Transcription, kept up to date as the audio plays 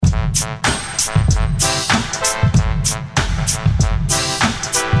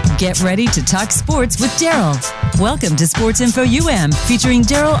Get ready to talk sports with Daryl. Welcome to Sports Info UM, featuring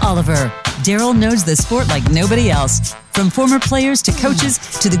Daryl Oliver. Daryl knows the sport like nobody else. From former players to coaches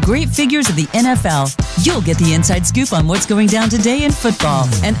to the great figures of the NFL, you'll get the inside scoop on what's going down today in football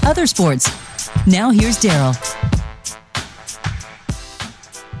and other sports. Now here's Daryl.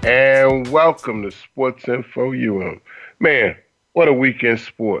 And welcome to Sports Info UM. Man, what a week in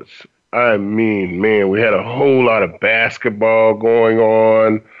sports. I mean, man, we had a whole lot of basketball going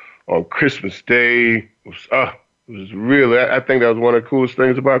on Christmas Day. It was really, I think that was one of the coolest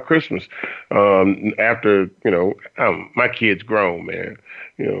things about Christmas. After, my kids grown, man.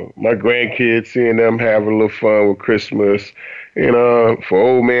 My grandkids, seeing them having a little fun with Christmas. For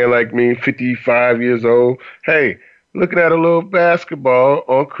old man like me, 55 years old, hey, looking at a little basketball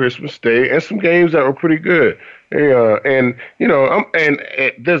on Christmas Day and some games that were pretty good. It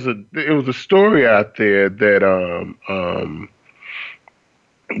was a story out there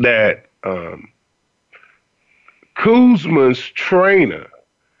that Kuzma's trainer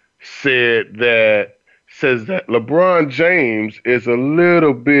says that LeBron James is a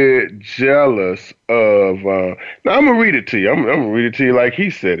little bit jealous of. Now I'm gonna read it to you. I'm gonna read it to you like he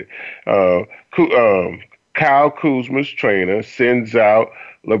said it. Kyle Kuzma's trainer sending out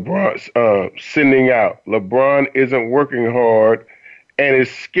LeBron isn't working hard and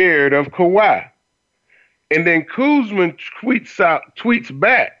is scared of Kawhi. And then Kuzma tweets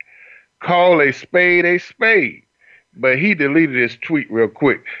back, call a spade a spade. But he deleted his tweet real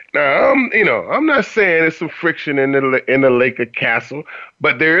quick. Now, I'm not saying there's some friction in the Laker castle,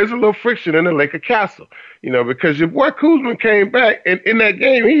 but there is a little friction in the Laker castle, because your boy Kuzma came back and in that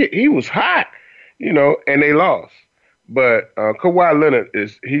game he was hot. And they lost. But Kawhi Leonard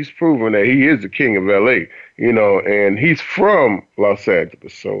he's proven that he is the king of LA, and he's from Los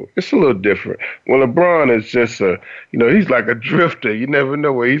Angeles. So it's a little different. When LeBron is just he's like a drifter. You never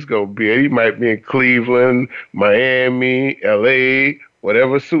know where he's going to be. He might be in Cleveland, Miami, LA,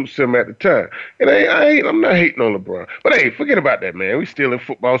 whatever suits him at the time. And I'm not hating on LeBron. But hey, forget about that, man. We still in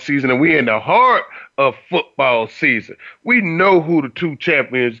football season, and we in the heart of football season. We know who the two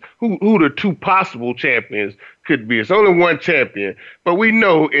champions, who the two possible champions could be. It's only one champion, but we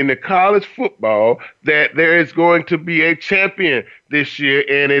know in the college football that there is going to be a champion this year,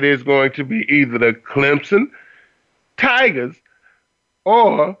 and it is going to be either the Clemson Tigers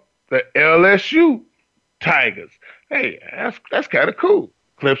or the LSU Tigers. Hey, that's kind of cool.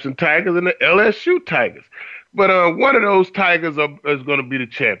 Clemson Tigers and the LSU Tigers. But one of those Tigers is going to be the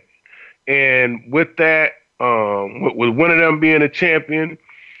champion. And with that, with one of them being a champion,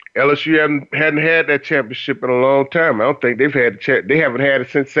 LSU hadn't had that championship in a long time. I don't think they haven't had it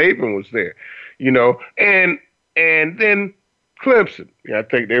since Saban was there, And then Clemson, I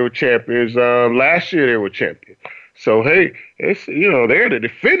think they were champions. Last year they were champions. So hey, it's they're the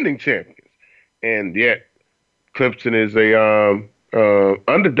defending champions, and yet Clemson is a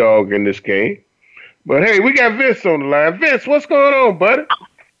underdog in this game. But hey, we got Vince on the line. Vince, what's going on, buddy?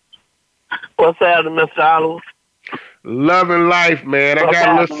 What's happening, Mr. Oliver? Loving life, man. I got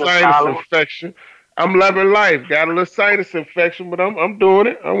a little sinus infection. I'm loving life. Got a little sinus infection, but I'm doing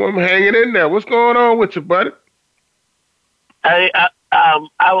it. I'm hanging in there. What's going on with you, buddy? I'm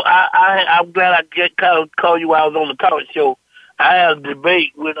glad I call you. I was on the talk show. I had a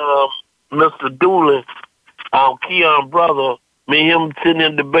debate with Mr. Dooley, Keon's brother. Me and him sitting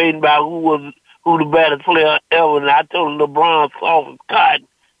there debating about who the baddest player ever, and I told him LeBron soft as cotton.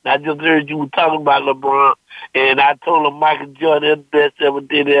 I just heard you were talking about LeBron, and I told him Michael Jordan is the best ever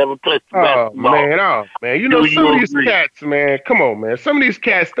touch the basketball. Man. Some of these cats, man, come on, man. Some of these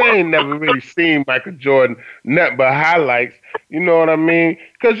cats, they ain't never really seen Michael Jordan, nothing but highlights. You know what I mean?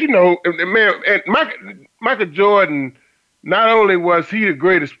 Because, man, Michael Jordan, not only was he the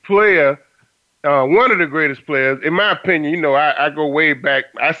greatest player, one of the greatest players, in my opinion, I go way back.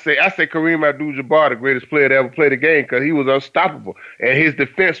 I say Kareem Abdul-Jabbar, the greatest player to ever play the game, because he was unstoppable, and his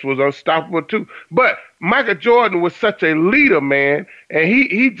defense was unstoppable too. But Michael Jordan was such a leader, man, and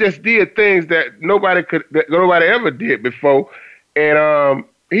he just did things that nobody ever did before, and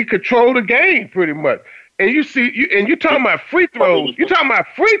he controlled the game pretty much. And you're talking about free throws. You're talking about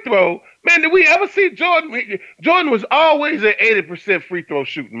free throws. Man, did we ever see Jordan? Jordan was always at 80% free throw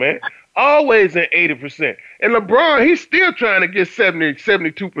shooting, man. Always at 80%. And LeBron, he's still trying to get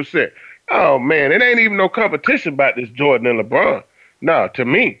 72%. Oh, man, it ain't even no competition about this Jordan and LeBron. No, to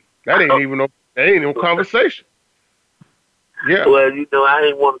me, that ain't even no conversation. Yeah. Well, I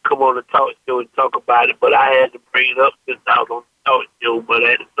didn't want to come on the talk show and talk about it, but I had to bring it up since I was on the talk show. But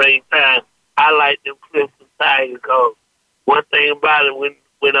at the same time, I like them Clemson Tigers because one thing about it, when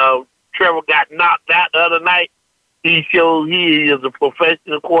Trevor got knocked out the other night, He showed he is a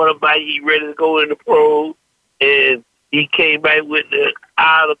professional quarterback. He ready to go in the pros, and he came back with the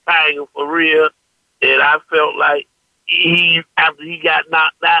eye of the tiger for real. And I felt like after he got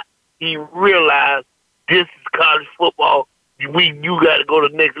knocked out, he realized this is college football. You got to go to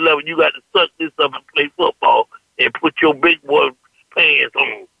the next level. You got to suck this up and play football and put your big boy pants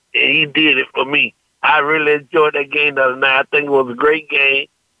on. And he did it for me. I really enjoyed that game the other night. I think it was a great game.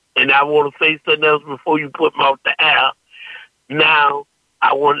 And I want to say something else before you put me off the air. Now,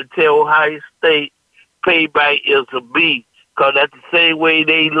 I want to tell Ohio State payback is a B, because that's the same way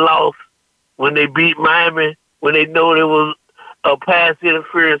they lost when they beat Miami, when they know there was a pass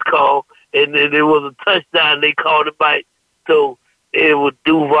interference call, and then there was a touchdown, they called it back. So it was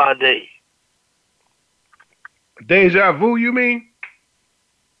Duvernay. Deja vu, you mean?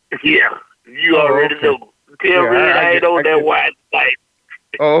 Yeah, you already know. Tell me I ain't on that wide side.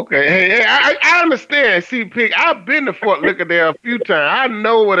 Oh, okay. Hey, I understand. See, Pig, I've been to Fort Lauderdale a few times. I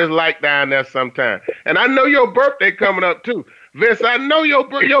know what it's like down there sometimes. And I know your birthday coming up, too. Vince, I know your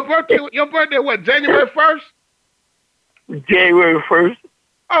birthday, what, January 1st? January 1st.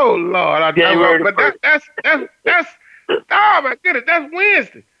 Oh, Lord. But that's oh, my goodness, that's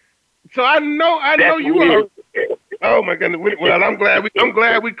Wednesday. So I know you are. Oh, my goodness. Well, I'm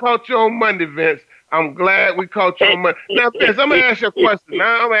glad we caught you on Monday, Vince. I'm glad we caught you on Monday. Now, Vince, I'm gonna ask you a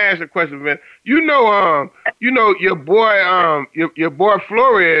question. Vince. You know your boy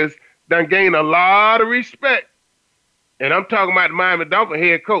Flores done gained a lot of respect, and I'm talking about the Miami Dolphins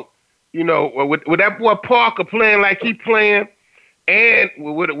head coach. You know, with that boy Parker playing like he playing, and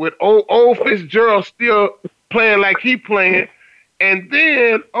with old Fitzgerald still playing like he playing, and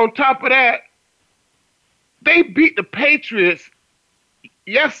then on top of that, they beat the Patriots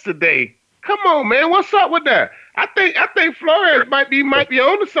yesterday. Come on, man. What's up with that? I think Flores might be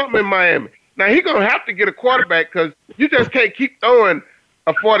on to something in Miami. Now, he's going to have to get a quarterback, because you just can't keep throwing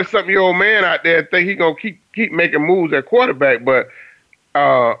a 40-something-year-old man out there and think he's going to keep making moves at quarterback. But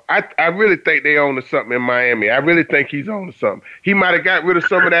I really think they own to something in Miami. I really think he's on to something. He might have got rid of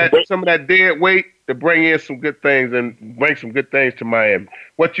some of that dead weight to bring in some good things and bring some good things to Miami.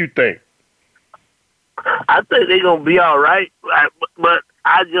 What you think? I think they're going to be all right, but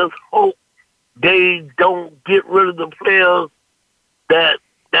I just hope they don't get rid of the players that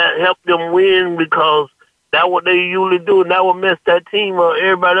help them win, because that's what they usually do, and that will mess that team up.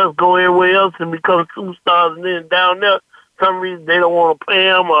 Everybody else go everywhere else and become superstars, and then down there, for some reason they don't want to pay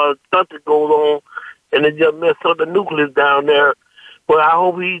them or something goes on, and it just mess up the nucleus down there. But I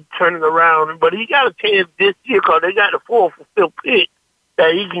hope he turn it around. But he got a chance this year, because they got the 4th or 5th pick,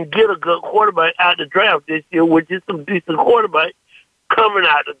 that he can get a good quarterback out of the draft this year, which is some decent quarterback coming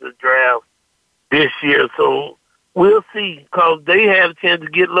out of the draft this year. So we'll see, because they have a chance to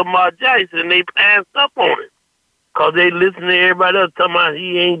get Lamar Jackson, and they passed up on it, because they listen to everybody else talking about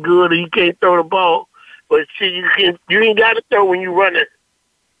he ain't good or he can't throw the ball. But shit, you ain't got to throw when you run it.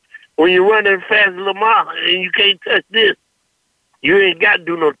 When you're running fast as Lamar and you can't touch this, you ain't got to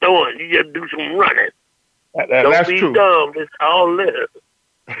do no throwing. You just do some running. Don't be dumb. It's all there.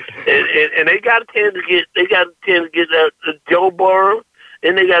 and they got a chance to get Joe Burrow,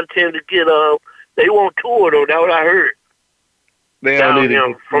 and they got a chance to get they want Tua, though. That's what I heard. They don't need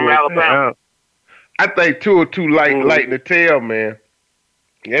him from Alabama. I think Tua too light in the tail, man.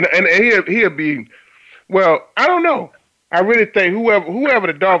 And he'll be, well, I don't know. I really think whoever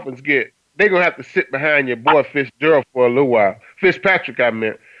the Dolphins get, they're gonna have to sit behind your boy Fitzgerald for a little while. Fitzpatrick, I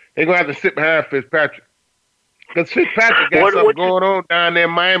meant. They're gonna have to sit behind Fitzpatrick. Because Fitzpatrick got something going on down there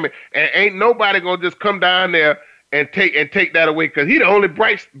in Miami, and ain't nobody gonna just come down there and take that away, because he the only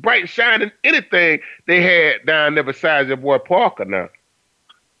bright shining anything they had down there besides your boy Parker now.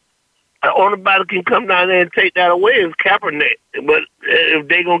 The only body can come down there and take that away is Kaepernick, but if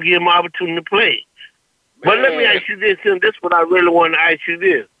they gonna give him an opportunity to play. But let me ask you this, and this is what I really want to ask you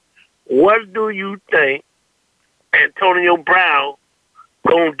this. What do you think Antonio Brown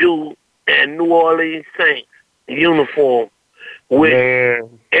gonna do in New Orleans Saints uniform? With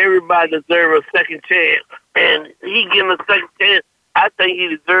everybody deserves a second chance, and he getting a second chance. I think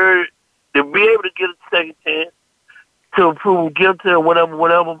he deserves to be able to get a second chance to prove guilty or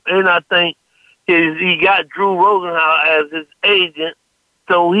whatever. And I think he got Drew Rosenhaus as his agent,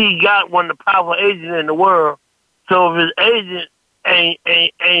 so he got one of the powerful agents in the world. So if his agent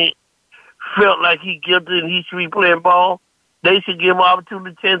ain't felt like he guilty and he should be playing ball, they should give him an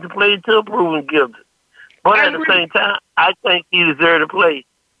opportunity chance to play until proven guilty. But at the same time, I think he deserves to play.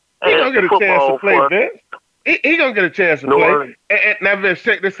 He gonna get a chance to play, Vince. He gonna get a chance to play. And now, Vince,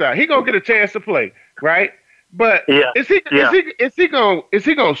 check this out. He gonna get a chance to play, right? But is he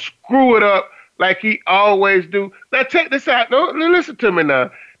gonna screw it up like he always do. Now check this out. No, listen to me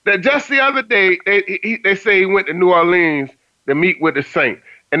now. That just the other day, they say he went to New Orleans to meet with the Saints,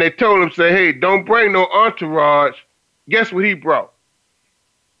 and they told him, say, hey, don't bring no entourage. Guess what he brought?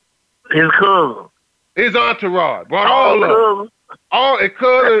 His cousin. His entourage. Brought all of them. All his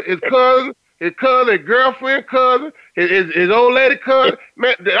cousin, his girlfriend cousin, his old lady cousin,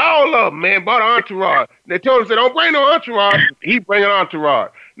 man, all of them, man, bought an entourage. They told him, say, don't bring no entourage. He bring an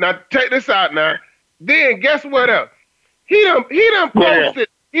entourage. Now, check this out now. Then, guess what else? He done posted,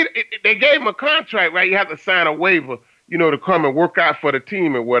 they gave him a contract, right? You have to sign a waiver, to come and work out for the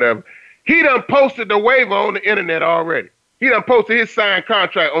team or whatever. He done posted the waiver on the internet already. He done posted his signed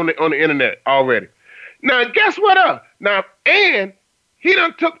contract on the internet already. Now, guess what else? Now, and he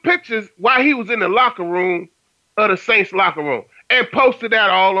done took pictures while he was in the locker room of the Saints locker room and posted that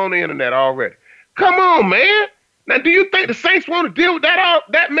all on the internet already. Come on, man. Now, do you think the Saints want to deal with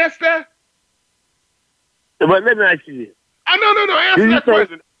that mess there? But let me ask you this. No. Answer that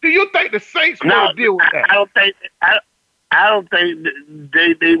question. Do you think the Saints want to deal with that? I don't think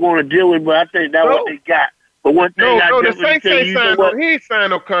they want to deal with it, but I think that's what they got. But one thing the Saints ain't signed he ain't signed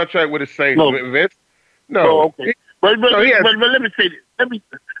no contract with the Saints, Vince. No. Oh, okay. But let me say this.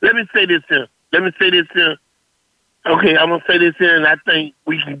 Let me say this here. Okay, I'm gonna say this here, and I think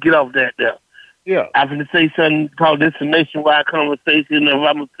we can get off that there. Yeah. I'm gonna say something called this a nationwide conversation. If I'm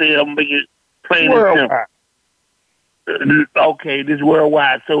gonna say it, I'm gonna make it plain and simple. Okay, this is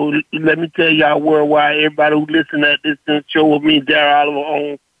worldwide. So let me tell y'all worldwide, everybody who listen at this show with me, Darryl Oliver,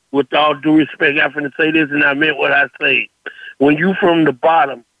 on, with all due respect, I'm going to say this, and I meant what I say. When you from the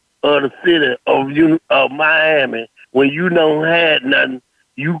bottom of the city of Miami, when you don't had nothing,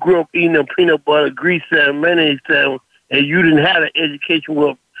 you grew up eating a peanut butter, grease and mayonnaise sandwich, and you didn't have the education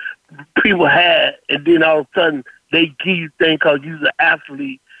what people had, and then all of a sudden they give you things because you're an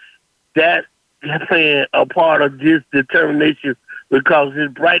athlete. That's saying a part of this determination because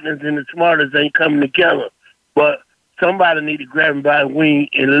his brightness and his smartness ain't coming together. But somebody need to grab him by the wing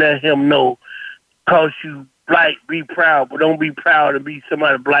and let him know, because you black, be proud, but don't be proud to be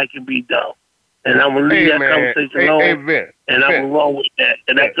somebody black and be dumb. And I'm going to leave that conversation alone, and I'm wrong with that.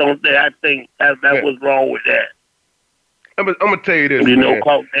 And that's the only thing I think that was wrong with that. I'm going to tell you this,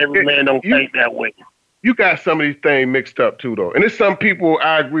 cause every man don't think that way. You got some of these things mixed up too, though. And there's some people,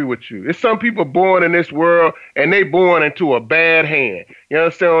 I agree with you. There's some people born in this world, and they born into a bad hand. You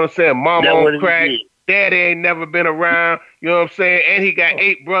understand what I'm saying? Mama on crack, daddy ain't never been around. You know what I'm saying? And he got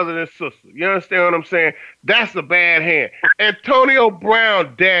 8 brothers and sisters. You understand what I'm saying? That's a bad hand. Antonio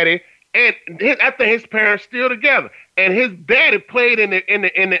Brown, daddy, and I think his parents still together. And his daddy played in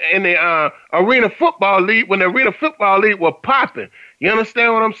the Arena Football League when the Arena Football League was popping. You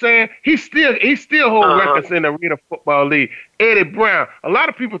understand what I'm saying? He still holds records in the Arena Football League. Eddie Brown. A lot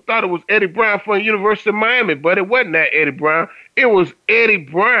of people thought it was Eddie Brown from the University of Miami, but it wasn't that Eddie Brown. It was Eddie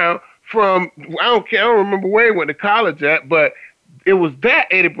Brown from, I don't remember where he went to college at, but it was that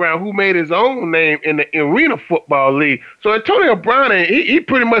Eddie Brown who made his own name in the Arena Football League. So Antonio Brown, he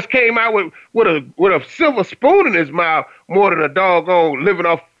pretty much came out with a silver spoon in his mouth more than a doggone living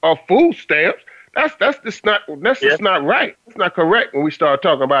off food stamps. That's just not right. It's not correct when we start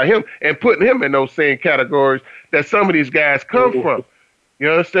talking about him and putting him in those same categories that some of these guys come from.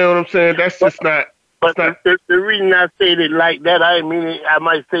 You understand what I'm saying? That's just not. But the reason I said it like that, I mean it. I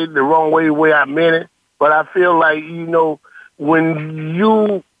might say it the wrong way I meant it. But I feel like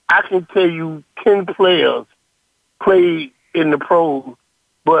when I can tell you 10 players played in the pros,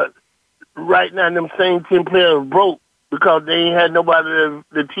 but right now them same 10 players broke because they ain't had nobody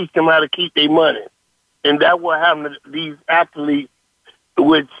to teach them how to keep their money. And that's what happened to these athletes,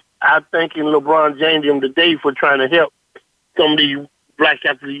 which I thank in LeBron James today for trying to help some of these black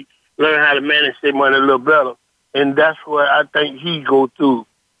athletes learn how to manage their money a little better. And that's what I think he go through.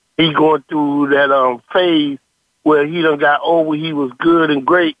 He going through that phase where he done got over, he was good and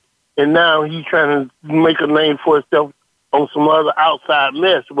great, and now he's trying to make a name for himself on some other outside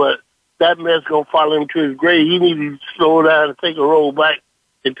mess. But that mess going to follow him to his grave. He needs to slow down and take a roll back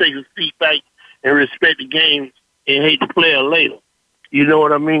and take a seat back and respect the game and hate the player later. You know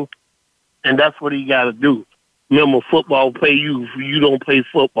what I mean? And that's what he got to do. Remember, football pay you if you don't play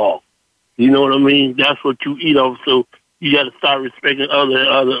football. You know what I mean? That's what you eat off. So you got to start respecting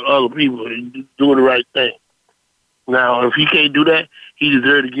other people and do the right thing. Now, if he can't do that, he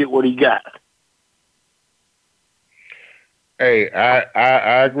deserves to get what he got. Hey,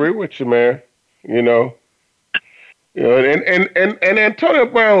 I agree with you, man. And Antonio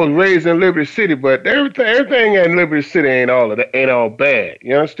Brown was raised in Liberty City, but everything in Liberty City ain't all bad.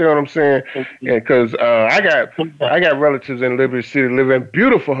 You understand what I'm saying? Because I got relatives in Liberty City live in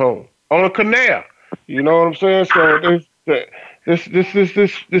beautiful homes. on a canal. You know what I'm saying? So this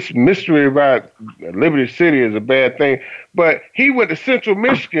mystery about Liberty City is a bad thing. But he went to Central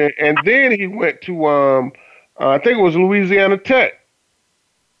Michigan, and then he went to I think it was Louisiana Tech.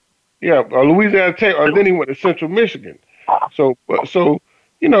 Yeah, Louisiana Tech, or then he went to Central Michigan. So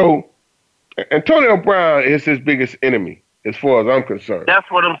you know, Antonio Brown is his biggest enemy as far as I'm concerned. That's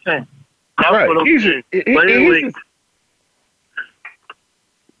what I'm saying. That's right. what I'm saying. But anyway,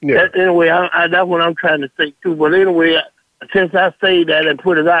 that's what I'm trying to say too. But anyway, since I say that and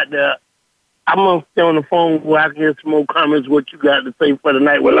put it out there, I'm gonna stay on the phone where I can hear some more comments. What you got to say for the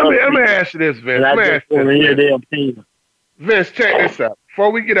night? Well, let me ask you this, Vince. I just want to hear their opinion. Vince, check this out. Before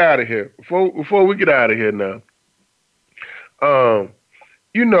we get out of here, now,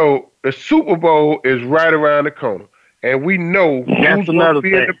 you know, the Super Bowl is right around the corner, and we know who's going to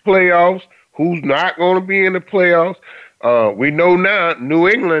be in the playoffs, who's not going to be in the playoffs. We know now New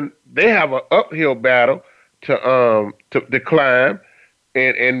England, they have an uphill battle to climb,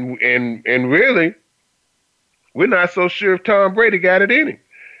 and really, we're not so sure if Tom Brady got it in him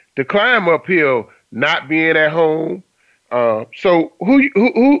to climb uphill, not being at home. So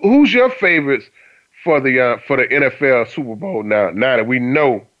who's your favorites for the NFL Super Bowl now that we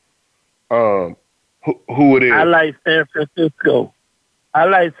know who it is? I like San Francisco. I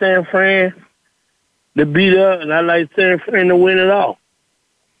like San Fran to beat up, and I like San Fran to win it all.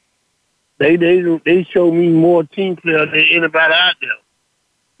 They show me more team players than anybody out there.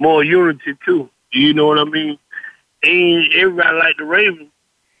 More unity too. You know what I mean? Ain't everybody like the Ravens,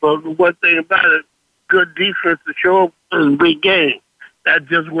 but the one thing about it, good defense to show up in a big game. That's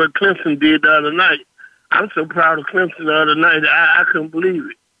just what Clemson did the other night. I'm so proud of Clemson the other night. I couldn't believe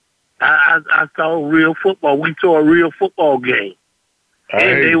it. I saw real football. We saw a real football game.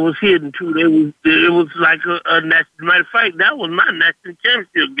 And they was hitting too. It was like a national. Matter of fact, that was my national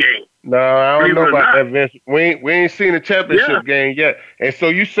championship game. No, I don't know about that, Vince. We ain't seen a championship game yet. And so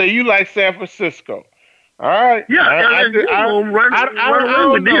you say you like San Francisco. All right. Yeah, I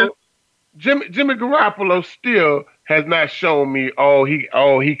don't know. Jimmy Garoppolo still has not shown me all he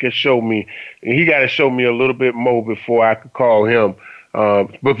can show me. And he got to show me a little bit more before I could call him.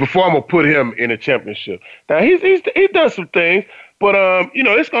 But before I'm gonna put him in a championship. Now he's done some things, but you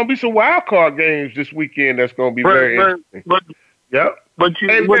know, it's gonna be some wild card games this weekend. That's gonna be very interesting. But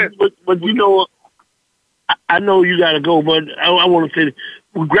you know, I know you got to go, but I want to say,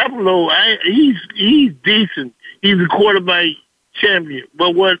 Garoppolo, he's decent. He's a quarterback champion.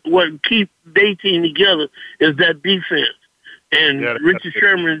 But what keeps their team together is that defense. And Richard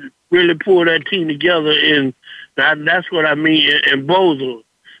Sherman really pulled that team together, and that's what I mean. And Bozo,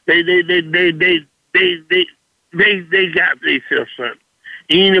 they got themselves something.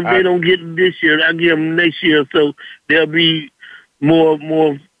 Even if they don't get it this year, I give them next year, so they'll be more.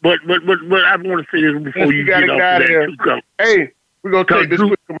 But I want to say this before you get off that. Hey, we're gonna take this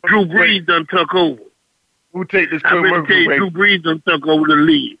quick commercial. Drew Brees done took over. We'll take this commercial break. Drew Brees done took over the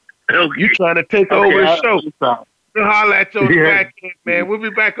league. Okay. You trying to take over the show? We'll holler at you on the back end, man. We'll be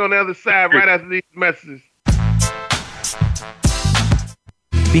back on the other side right after these messages.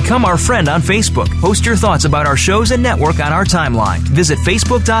 Become our friend on Facebook. Post your thoughts about our shows and network on our timeline. Visit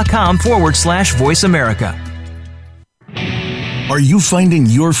Facebook.com/Voice America. Are you finding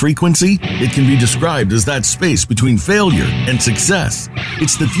your frequency? It can be described as that space between failure and success.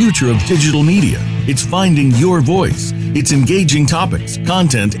 It's the future of digital media. It's finding your voice. It's engaging topics,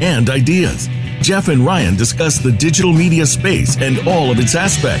 content, and ideas. Jeff and Ryan discuss the digital media space and all of its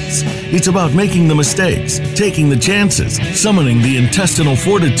aspects. It's about making the mistakes, taking the chances, summoning the intestinal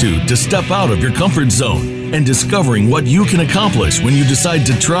fortitude to step out of your comfort zone, and discovering what you can accomplish when you decide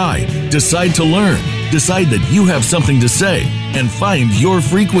to try, decide to learn, decide that you have something to say, and find your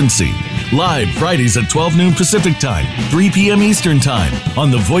frequency. Live Fridays at 12 noon Pacific Time, 3 p.m. Eastern Time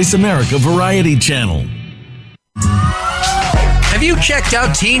on the Voice America Variety Channel. Have you checked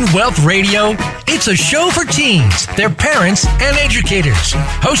out Teen Wealth Radio? It's a show for teens, their parents, and educators.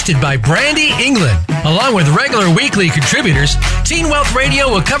 Hosted by Brandy England. Along with regular weekly contributors, Teen Wealth Radio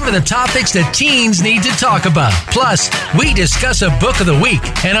will cover the topics that teens need to talk about. Plus, we discuss a book of the week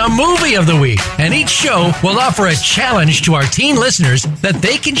and a movie of the week. And each show will offer a challenge to our teen listeners that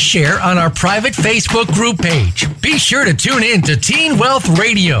they can share on our private Facebook group page. Be sure to tune in to Teen Wealth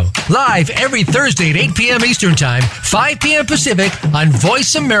Radio. Live every Thursday at 8 p.m. Eastern Time, 5 p.m. Pacific on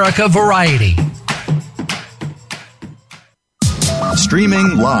Voice America Variety.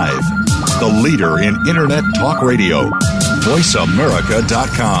 Streaming live, the leader in Internet talk radio,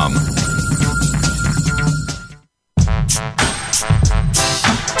 voiceamerica.com.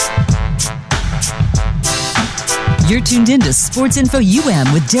 You're tuned in to Sports Info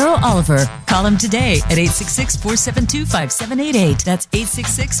UM with Daryl Oliver. Call him today at 866-472-5788. That's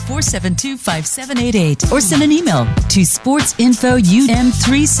 866-472-5788. Or send an email to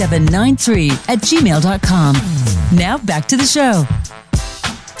sportsinfoum3793@gmail.com. Now back to the show.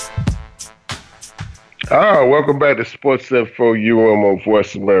 Welcome back to Sports Info UM on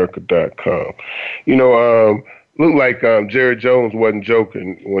VoiceAmerica.com. Looked like Jerry Jones wasn't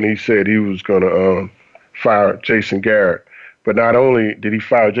joking when he said he was going to fire Jason Garrett. But not only did he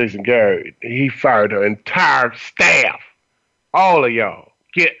fire Jason Garrett, he fired the entire staff. All of y'all,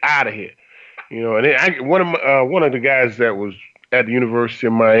 get out of here. And one of the guys that was at the University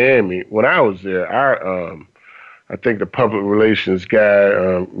of Miami when I was there, I think the public relations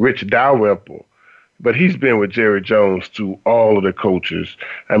guy, Rich Dalrymple. But he's been with Jerry Jones through all of the coaches.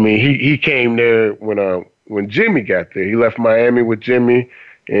 I mean, he came there when Jimmy got there. He left Miami with Jimmy,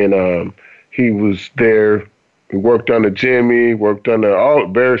 and he was there. He worked under Jimmy, worked under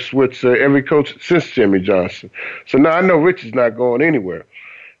Barry Switzer, every coach since Jimmy Johnson. So now I know Rich is not going anywhere.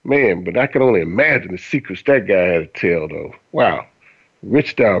 Man, but I can only imagine the secrets that guy had to tell, though. Wow.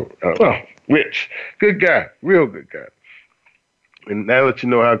 Rich, good guy, real good guy. And now that you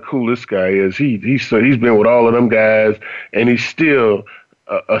know how cool this guy is, he's been with all of them guys, and he's still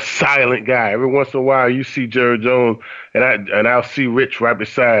a silent guy. Every once in a while, you see Jerry Jones, and I'll see Rich right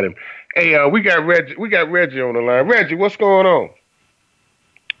beside him. Hey, we got Reggie on the line. Reggie, what's going on?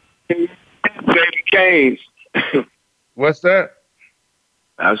 Baby Canes. What's that?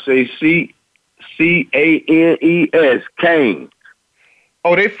 I say Canes, Canes.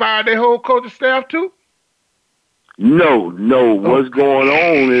 Oh, they fired their whole coaching staff too? No. What's going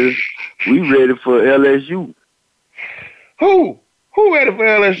on is we ready for LSU. Who ready for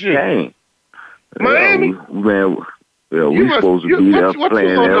LSU? Dang. Miami? We supposed to be there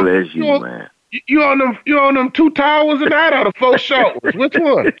playing LSU, man. You on them 2 towers and out of the 4 shoulders? Which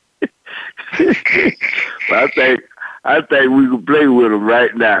one? I think we can play with them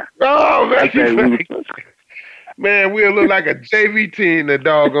right now. Oh, man, we'll look like a JV team, the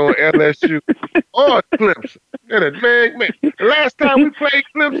doggone LSU or Clemson. Man, the last time we played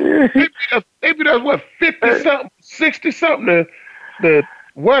Clemson, they beat us, what, 50-something, 60-something, the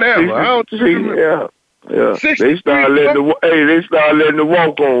whatever. I don't remember. Yeah. They started letting the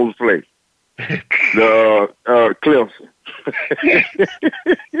walk-ons play. The Clemson.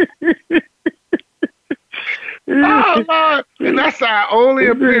 Oh, Lord. And that's our only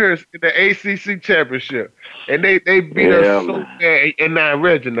appearance in the ACC championship. And they beat us so bad. And now,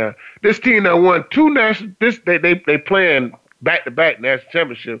 Reggie, this team that won 2 national, they playing back-to-back national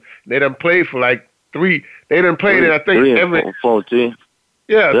championship. They done played for like 3. They done played it, I think, every 14.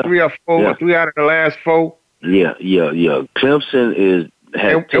 Yeah, 3 or 4, yeah. 3 out of the last 4. Yeah. Clemson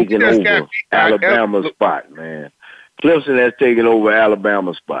has taken over Alabama's spot, man. Clemson has taken over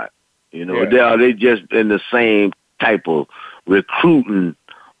Alabama's spot. They just in the same type of recruiting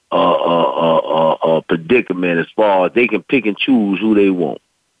predicament as far as they can pick and choose who they want.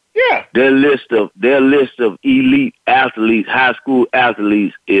 Yeah. Their list of elite athletes, high school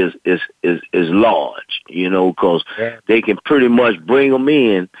athletes is large, because they can pretty much bring them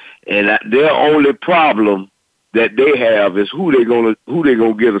in, and their only problem that they have is who they gonna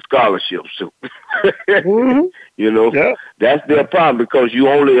get a scholarship to. Mm-hmm. That's their problem, because you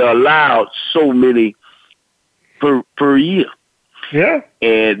only allowed so many per year. Yeah.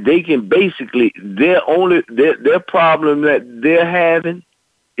 And they can basically their problem that they're having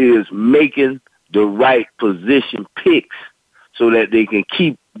is making the right position picks so that they can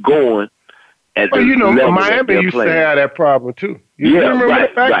keep going at the level Miami used to have that problem too. Right.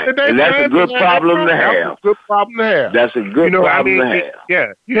 And that's a good problem to have. That's a good problem to have. That's a good problem to have.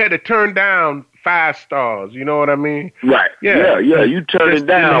 Yeah. You had to turn down 5 stars, you know what I mean? Right. Yeah. You turn it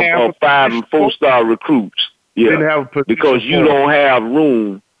down for 5 and 4-star recruits. Yeah. Because you don't have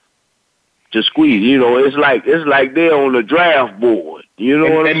room to squeeze. It's like they're on the draft board. You know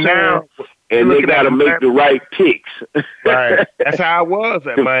what I'm saying? And they got to make the right picks. Right. That's how it was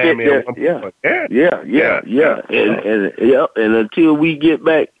at Miami. Yeah. And until we get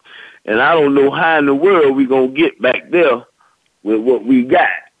back, and I don't know how in the world we going to get back there with what we got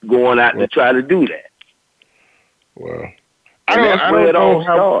going out to try to do that. Well, I don't know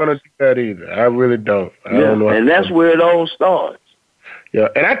how we're going to do that either. I really don't. I don't know. And that's where it all starts. Yeah,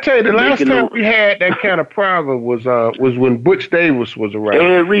 and I tell you, the last time we had that kind of problem was when Butch Davis was around.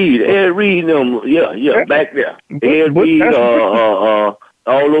 Ed Reed, them, back there. Ed Reed, all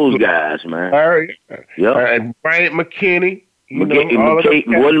those guys, man. And Bryant McKinney. Wasn't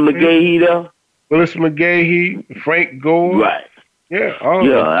McGahee there? Willis McGahee, Frank Gore. Right. Yeah.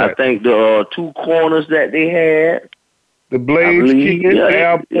 I think the 2 corners that they had, the Blades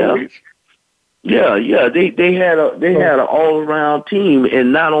kids, Yeah. They had an all around team,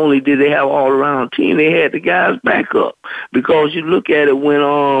 and not only did they have an all around team, they had the guys back up. Because you look at it when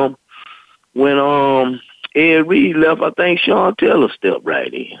Ed Reed left, I think Sean Taylor stepped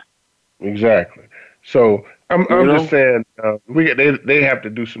right in. Exactly. So I'm just saying they have to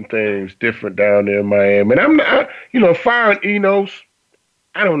do some things different down there in Miami. And I'm not, firing Enos.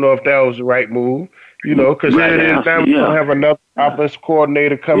 I don't know if that was the right move. Because here it is now. We don't have another offense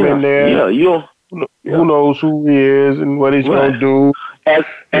coordinator come in there. Who knows who he is and what he's going to do. As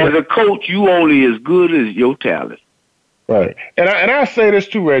a coach, you only as good as your talent. Right. And I say this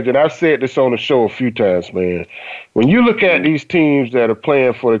too, Reggie, and I've said this on the show a few times, man. When you look at these teams that are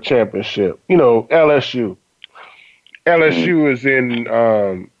playing for the championship, LSU. LSU is in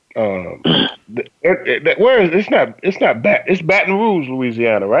where is it's not Baton Rouge,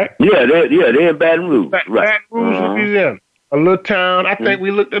 Louisiana, right? Yeah, they're in Baton Rouge. Right. Baton Rouge, Louisiana. A little town. I think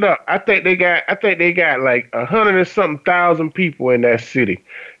we looked it up. I think they got like 100 and something thousand people in that city,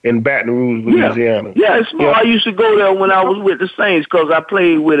 in Baton Rouge, Louisiana. Yeah, it's small. I used to go there when I was with the Saints because I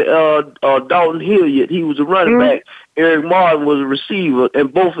played with Dalton Hilliard. He was a running back. Eric Martin was a receiver,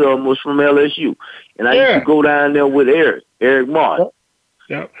 and both of them was from LSU. And I used to go down there with Eric Martin.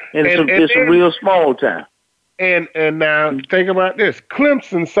 Yeah. And it's a real small town. And now think about this: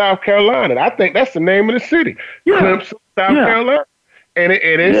 Clemson, South Carolina. I think that's the name of the city. Yeah. Clemson, South Carolina, and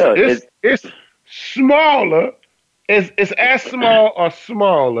it's smaller. It's as small or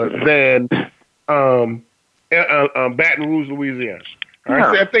smaller than Baton Rouge, Louisiana. All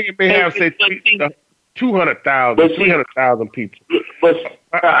right, so I think it may have 200,000, 300,000 people. But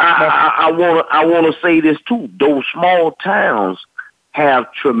I want to say this too: those small towns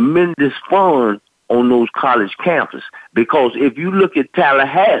have tremendous fun on those college campuses, because if you look at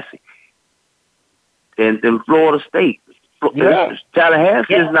Tallahassee and Florida State,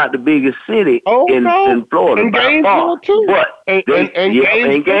 Tallahassee is not the biggest city in Florida by far, but in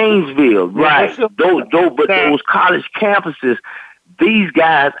Gainesville, right? Those college campuses, these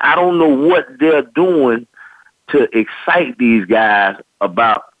guys, I don't know what they're doing to excite these guys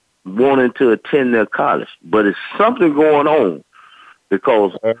about wanting to attend their college, but it's something going on.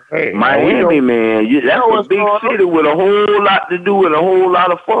 Because Miami, man, that's a big city with a whole lot to do and a whole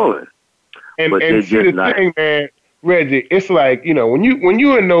lot of fun. And see the thing, man, Reggie, it's like, when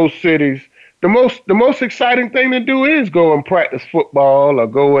you're in those cities, the most exciting thing to do is go and practice football, or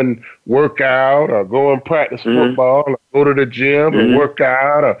go and work out, or go and practice football, or go to the gym and work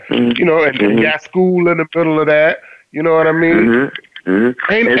out, or and you got school in the middle of that. You know what I mean? And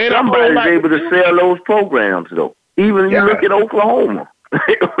somebody's able to sell those programs, though. Even you look at Oklahoma.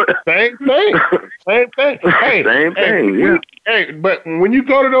 Same thing. Hey, same thing. But when you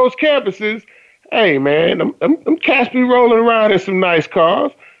go to those campuses, hey, man, them cats be rolling around in some nice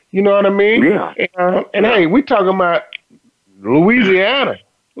cars. You know what I mean? Yeah. And hey, we talking about Louisiana.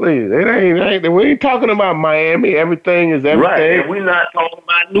 Please, we ain't talking about Miami. Everything is everything. Right, and we're not talking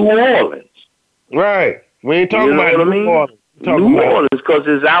about New Orleans. Right. We ain't talking about New Orleans. New Orleans, because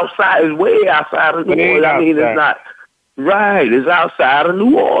it's outside, it's way outside of New Orleans. I mean, it's not right. It's outside of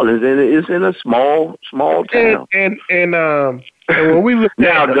New Orleans, and it's in a small town. And when we look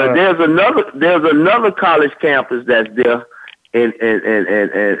now, there's another college campus that's there, and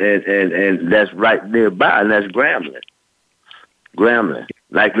that's right nearby, and that's Grambling.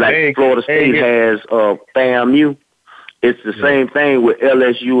 Like Florida State has FAMU. It's the same thing with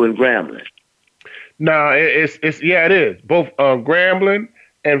LSU and Grambling. No, it is. Both Grambling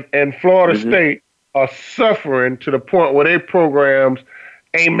and Florida State are suffering to the point where their programs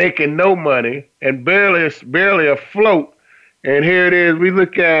ain't making no money and barely afloat. And here it is. We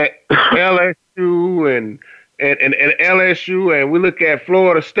look at LSU and LSU, and we look at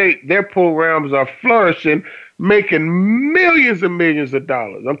Florida State. Their programs are flourishing, making millions and millions of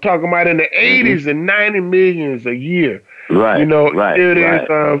dollars. I'm talking about in the 80s and 90 millions a year. Right. Here it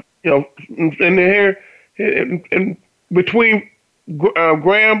is. And here in between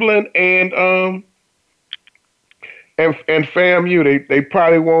Grambling and FAMU, they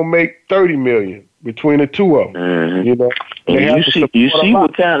probably won't make 30 million between the two of them.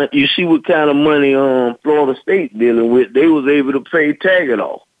 You see what kind of money Florida State dealing with. They was able to pay Taggart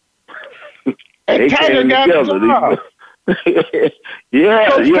off. And Taggart got a job.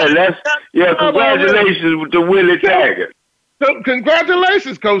 Congratulations to Willie Taggart. So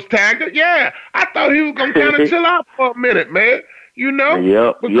congratulations, Coach Taggart. Yeah, I thought he was gonna kind of chill out for a minute, man.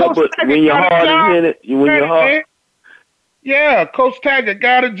 But when your heart is in it, yeah, Coach Taggart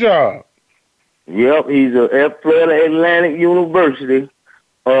got a job. Yep, he's at Florida Atlantic University,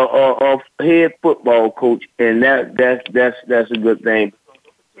 head football coach, and that's a good thing.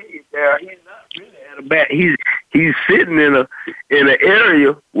 He's not really at a bad. He's sitting in an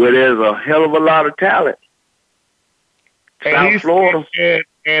area where there's a hell of a lot of talent. South Florida.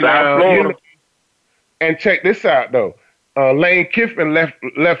 And check this out though. Lane Kiffin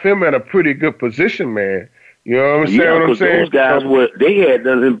left him in a pretty good position, man. You know what I'm saying? Yeah, because those guys they had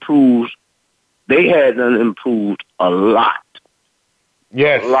done improved. They had done improved a lot.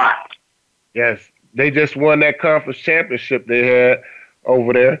 Yes. A lot. Yes. They just won that conference championship they had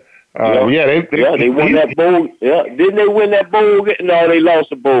over there. They won that bowl. Yeah, didn't they win that bowl game? No, they lost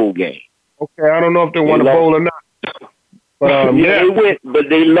the bowl game. Okay, I don't know if they won the bowl or not. But they went, but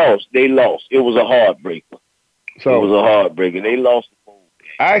they lost. They lost. It was a heartbreaker. So it was a heartbreaker. They lost the bowl game.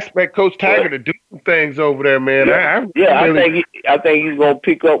 I expect Coach Tiger to do some things over there, man. I think he's gonna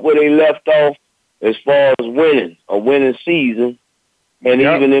pick up where they left off as far as winning a winning season, and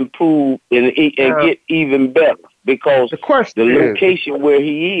even improve and get even better. Because the location where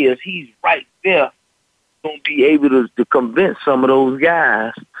he is, he's right there. Going to be able to convince some of those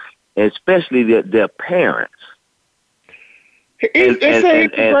guys, especially their parents.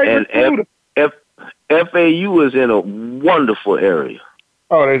 FAU is in a wonderful area.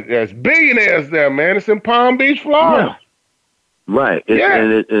 Oh, there's billionaires there, man. It's in Palm Beach, Florida. Yeah. Right.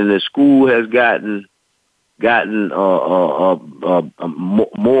 And the school has gotten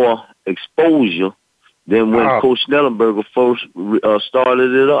more exposure than when Coach Snellenberger first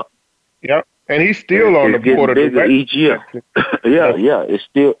started it up. Yep, and he's still on the board bigger each year.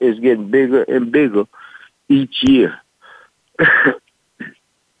 It's getting bigger and bigger each year.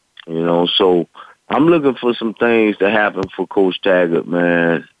 So I'm looking for some things to happen for Coach Taggart,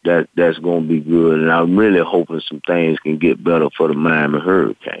 man. That's going to be good, and I'm really hoping some things can get better for the Miami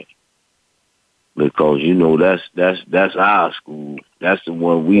Hurricane. Because that's our school. That's the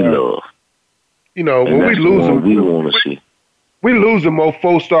one we love. When we lose them, we want to see. We losing more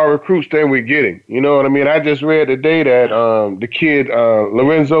 4-star recruits than we're getting. You know what I mean? I just read today that the kid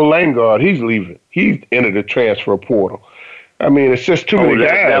Lorenzo Langard, he's leaving. He's entered the transfer portal. I mean, it's just too many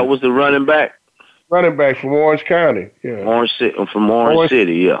guys. That was the running back. Running back from Orange County. Yeah. Orange City.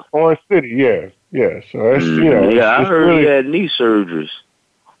 Yeah. Orange City. Yeah. Yeah. So that's I heard he had knee surgeries.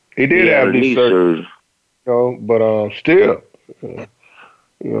 He did have knee surgery. But still.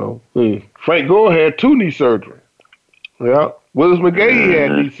 Frank Gore had 2 knee surgery. Yeah, Willis McGahee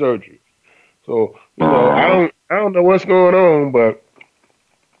had knee surgery. So I don't know what's going on, but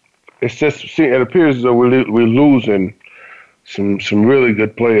it's just it appears as though we're losing some really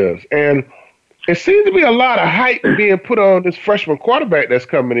good players, and it seems to be a lot of hype being put on this freshman quarterback that's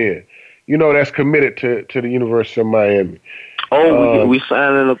coming in. That's committed to the University of Miami. Oh, we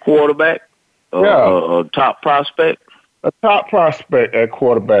signing a quarterback. A top prospect. A top prospect at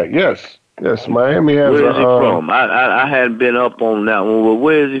quarterback, yes. Yes, Miami has Where is he from? I hadn't been up on that one. Well,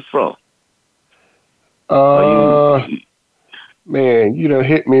 where is he from? Man, you done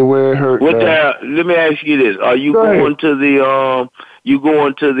hit me where it hurt. Let me ask you this. Are you going to the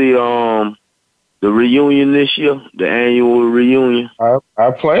reunion this year? The annual reunion?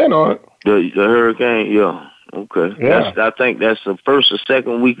 I plan on it. The Hurricane, yeah. Okay. Yeah. I think that's the first or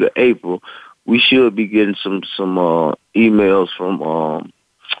second week of April. We should be getting some emails from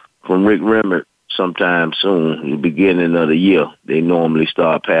Rick Remmert sometime soon, the beginning of the year. They normally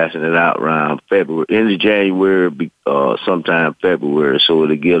start passing it out around February, end of January, sometime February, so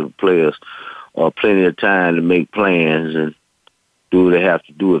to give the players plenty of time to make plans and do what they have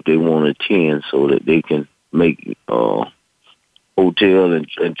to do if they want to attend, so that they can make hotel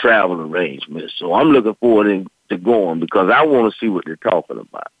and travel arrangements. So I'm looking forward to going because I want to see what they're talking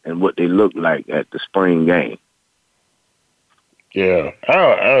about and what they look like at the spring game. Yeah,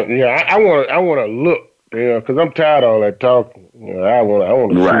 I want to look, because I'm tired of all that talking. I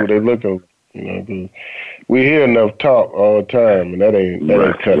want to see what they're looking. Cause we hear enough talk all the time, and that ain't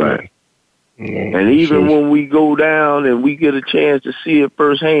cutting it. And even when we go down and we get a chance to see it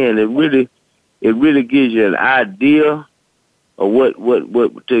firsthand, it really gives you an idea of what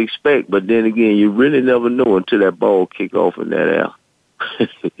to expect. But then again, you really never know until that ball kick off in that air.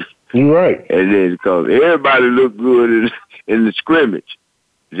 You're right. And then because everybody look good in the scrimmage,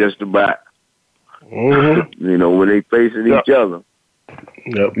 just about. Mm-hmm. When they facing each other.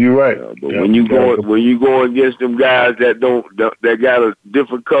 Yep, you're right. But when you go against them guys that got a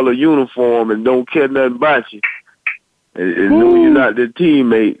different color uniform and don't care nothing about you, and know you're not their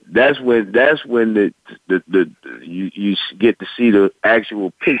teammate, that's when you get to see the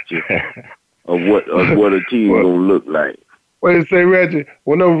actual picture of what a team gonna look like. What did you say, Reggie?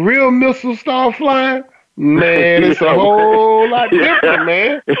 When the real missiles start flying, Man, it's a whole lot different,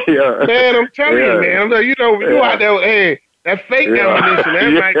 man. Yeah. Man, I'm telling you, man. Look, you out there, hey, that fake ammunition,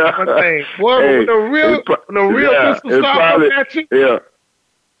 that might be one thing. Boy, when the real pistol start coming at you,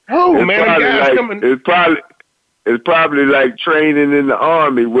 oh, man, the guys coming. It's probably like training in the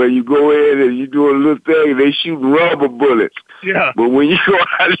Army where you go in and you do a little thing, they shooting rubber bullets. Yeah. But when you go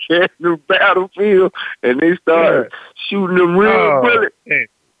out there in the battlefield and they start shooting them real bullets.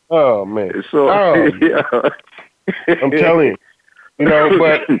 Oh, man. So, I'm telling you.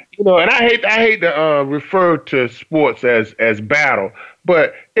 But and I hate to refer to sports as battle,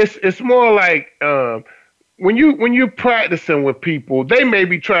 but it's more like when you're practicing with people, they may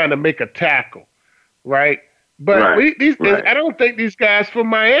be trying to make a tackle, right? But I don't think these guys from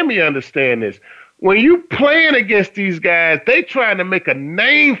Miami understand this. When you playing against these guys, they trying to make a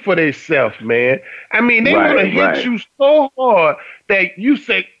name for themselves, man. I mean, they want to hit you so hard that you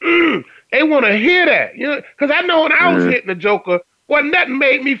say, they want to hear that. Because I know when I was hitting the Joker, nothing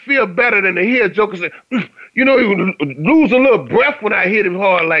made me feel better than to hear a Joker say, you lose a little breath when I hit him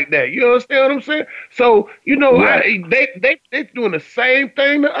hard like that. You understand what I'm saying? So, they doing the same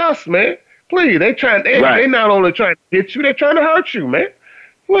thing to us, man. Please, they not only trying to hit you, they're trying to hurt you, man.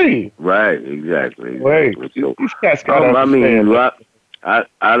 Please. Right, exactly. Wait, these guys got I mean, I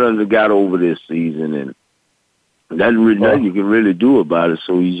done got over this season, and nothing you can really do about it.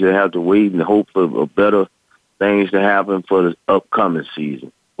 So you just have to wait and hope for better things to happen for the upcoming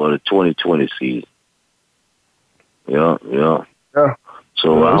season, for the 2020 season. Yeah.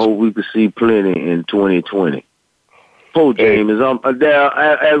 So I hope we can see plenty in 2020. Poor James, as I'm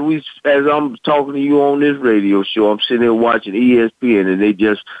talking to you on this radio show, I'm sitting there watching ESPN, and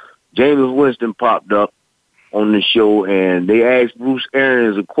Jameis Winston popped up on the show, and they asked Bruce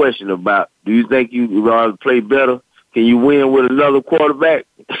Arians a question about, do you think you would rather play better? Can you win with another quarterback?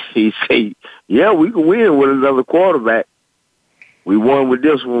 He said, yeah, we can win with another quarterback. We won with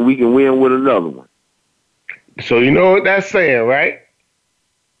this one, we can win with another one. So you know what that's saying, right?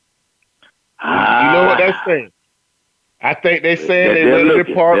 You know what that's saying? I think they're saying they're ready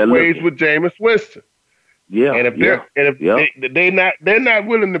to part ways with Jameis Winston. Yeah. And if they're not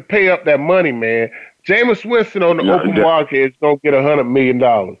willing to pay up that money, man. Jameis Winston on the open market is gonna get $100 million.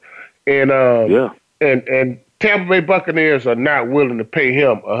 And Tampa Bay Buccaneers are not willing to pay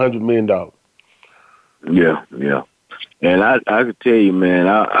him $100 million. Yeah. And I could tell you, man,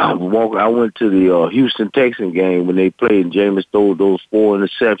 I went to the Houston Texans game when they played, and Jameis threw those 4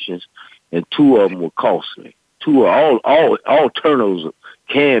 interceptions, and 2 of them were costly. All turnovers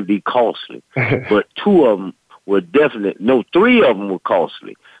can be costly, but 2 of them were 3 of them were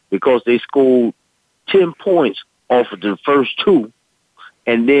costly because they scored 10 points off of the first 2,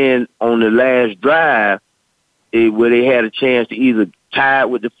 and then on the last drive, where they had a chance to either tie it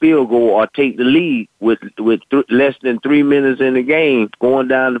with the field goal or take the lead with less than 3 minutes in the game, going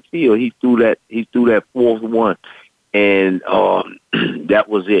down the field, he threw that 4th one. And that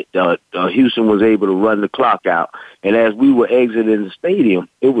was it. Houston was able to run the clock out. And as we were exiting the stadium,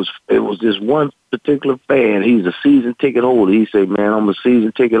 it was this one particular fan. He's a season ticket holder. He said, man, I'm a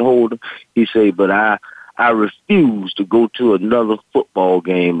season ticket holder. He said, but I refuse to go to another football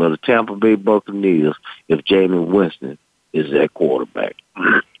game of the Tampa Bay Buccaneers if Jameis Winston is that quarterback.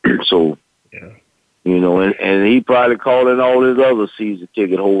 So, and he probably calling all his other season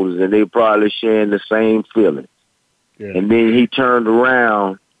ticket holders, and they probably sharing the same feeling. Yeah. And then he turned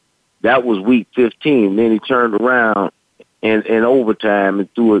around. That was week 15. Then he turned around in overtime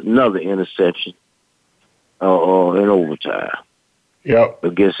and threw another interception in overtime. Yep.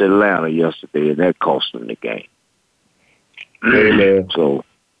 Against Atlanta yesterday, and that cost him the game. Amen. So,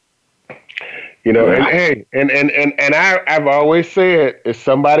 and I've always said, there's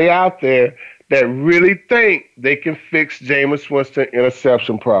somebody out there that really think they can fix Jameis Winston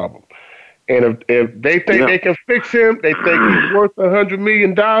interception problem. And if they think they can fix him, they think he's worth $100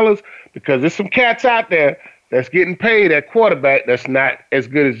 million, because there's some cats out there that's getting paid at quarterback that's not as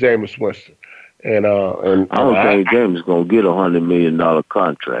good as Jameis Winston. And I don't think Jameis is gonna get $100 million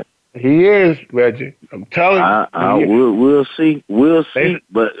contract. He is, Reggie. I'm telling you. We'll see.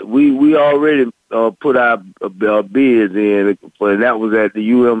 But we already put our bids in, and that was at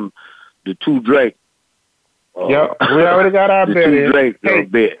the the 2 Drake. We already got our bet in.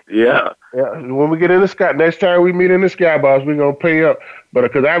 Bet. Yeah. When we get in the sky, next time we meet in the Skybox, we're gonna pay up. But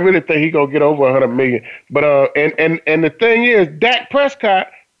because I really think he's gonna get over $100 million. But and the thing is, Dak Prescott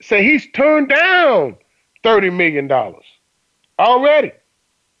said he's turned down $30 million already.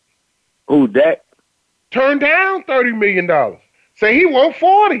 Who, Dak? Turned down $30 million. Say he want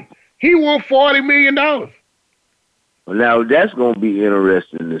 40. He want $40 million. Now that's going to be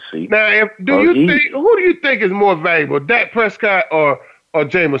interesting to see. Now, who do you think is more valuable, Dak Prescott or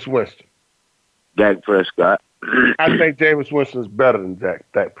Jameis Winston? Dak Prescott. I think Jameis Winston is better than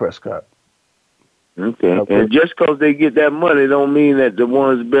Dak Prescott. Okay. And just because they get that money don't mean that the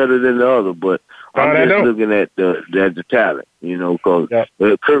one's better than the other. But I'm just looking at the talent, because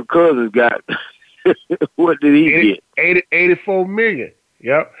Kirk Cousins got what did he get? $84 million.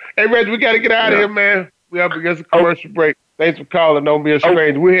 Yep. Hey, Reggie, we got to get out of here, man. We up against a commercial break. Thanks for calling. Don't be a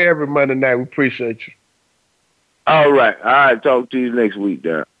stranger. We're here every Monday night. We appreciate you. All right. Talk to you next week,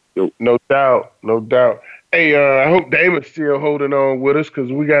 Darryl. No doubt. Hey, I hope Damon's still holding on with us because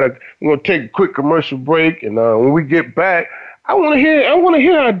we're gonna take a quick commercial break, and when we get back, I want to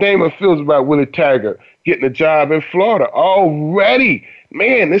hear how Damon feels about Willie Taggart getting a job in Florida already.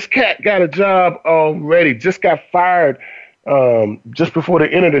 Man, this cat got a job already. Just got fired just before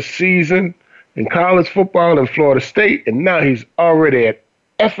the end of the season in college football in Florida State, and now he's already at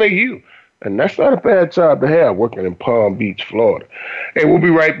FAU. And that's not a bad job to have, working in Palm Beach, Florida. Hey, we'll be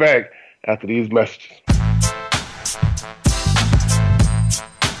right back after these messages.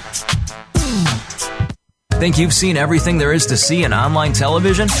 Think you've seen everything there is to see in online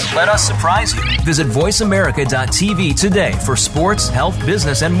television? Let us surprise you. Visit voiceamerica.tv today for sports, health,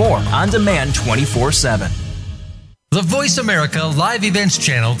 business, and more on demand 24/7. The Voice America Live Events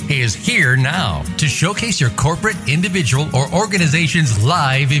channel is here now to showcase your corporate, individual, or organization's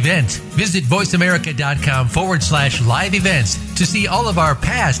live event. Visit voiceamerica.com/live events to see all of our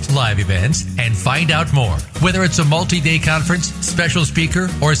past live events and find out more. Whether it's a multi-day conference, special speaker,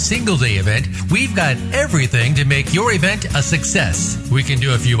 or single-day event, we've got everything to make your event a success. We can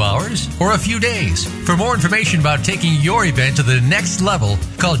do a few hours or a few days. For more information about taking your event to the next level,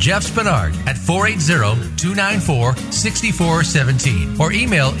 call Jeff Spinard at 480-294-6417 or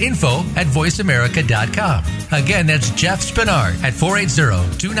email info@voiceamerica.com. Again, that's Jeff Spinard at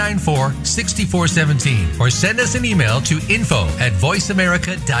 480-294-6417 or send us an email to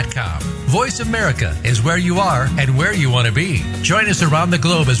info@voiceamerica.com. Voice America is where you are and where you want to be. Join us around the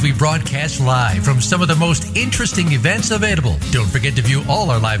globe as we broadcast live from some of the most interesting events available. Don't forget to view all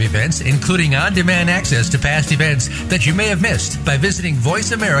our live events, including on-demand access to past events that you may have missed by visiting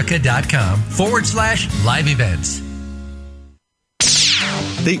voiceamerica.com/live events.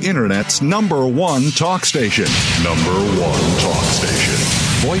 The Internet's #1 talk station. #1 talk station.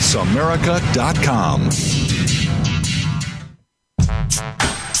 VoiceAmerica.com.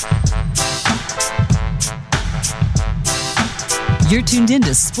 You're tuned in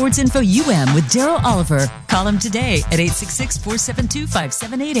to Sports Info UM with Daryl Oliver. Call him today at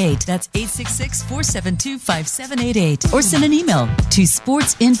 866-472-5788. That's 866-472-5788. Or send an email to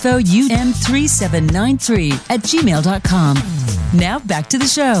sportsinfoum3793@gmail.com. Now back to the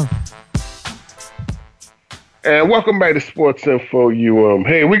show. And welcome back to Sports Info UM.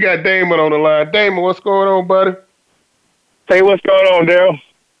 Hey, we got Damon on the line. Damon, what's going on, buddy? Hey, what's going on, Daryl?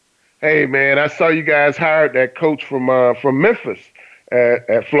 Hey, man, I saw you guys hired that coach from Memphis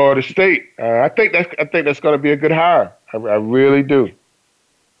at Florida State. I think that's going to be a good hire. I really do.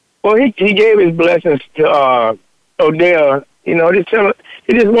 Well, he gave his blessings to Odell. He just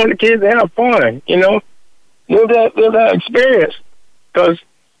wanted the kids to have fun. Live that experience, because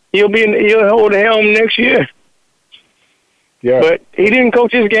he'll hold the helm next year. Yeah. But he didn't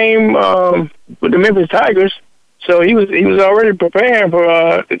coach his game with the Memphis Tigers, so he was already preparing for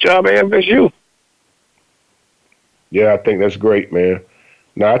the job at FSU. Yeah, I think that's great, man.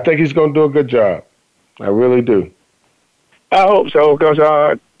 Now, I think he's going to do a good job. I really do. I hope so, because,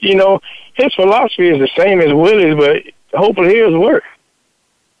 his philosophy is the same as Willie's, but hopefully his work.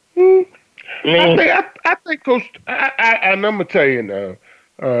 I think Coach, I'm going to tell you now,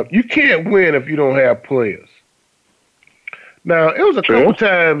 you can't win if you don't have players. Now, it was a couple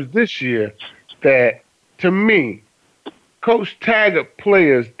times this year that, to me, Coach Taggart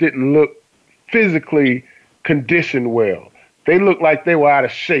players didn't look physically conditioned well. They looked like they were out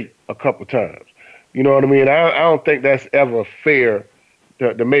of shape a couple times. You know what I mean? I don't think that's ever fair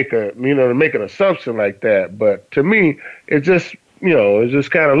to make an assumption like that. But to me, it just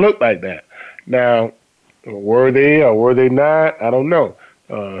kind of looked like that. Now, were they or were they not? I don't know.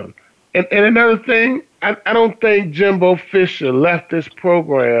 And another thing, I don't think Jimbo Fisher left this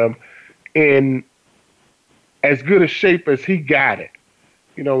program in as good a shape as he got it.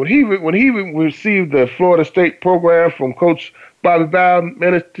 When he received the Florida State program from Coach Bobby Bowden,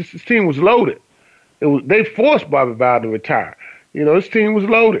 man, his team was loaded. They forced Bobby Bowden to retire. His team was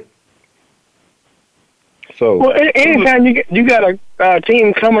loaded. So, well, anytime you got a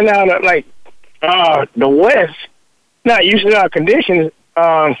team coming out of the West, not used to our conditions,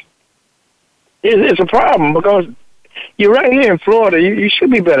 it's a problem, because you're right here in Florida. You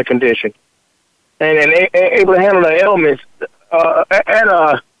should be better conditioned and able to handle the elements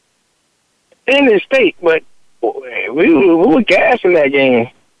in the state. But we were gassing that game,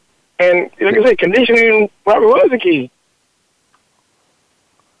 and like I said, conditioning probably was the key.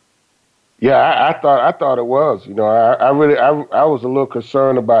 Yeah, I thought it was. You know, I was a little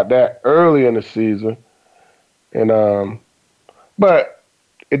concerned about that early in the season, and but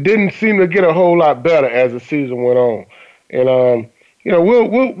it didn't seem to get a whole lot better as the season went on. And you know,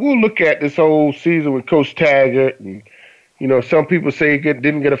 we'll look at this whole season with Coach Taggart, and you know, some people say he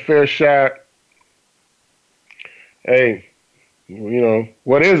didn't get a fair shot. Hey, you know,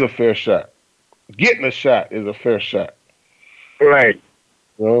 what is a fair shot? Getting a shot is a fair shot, right?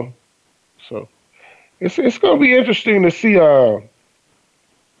 You know. So it's going to be interesting to see how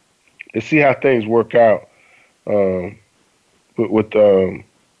things work out with the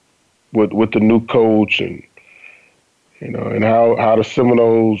new coach, and you know, and how the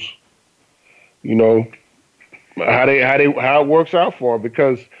Seminoles, you know, how it works out for them.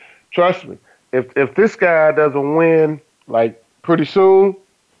 Because trust me, if this guy doesn't win like pretty soon,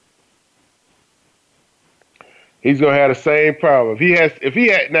 he's going to have the same problem.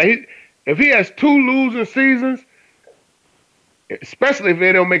 If he has 2 losing seasons, especially if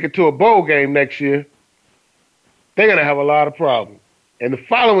they don't make it to a bowl game next year, they're going to have a lot of problems. And the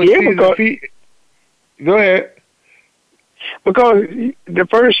following season, go ahead. Because the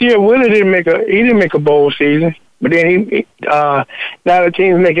first year, Willie didn't make a bowl season, but then now the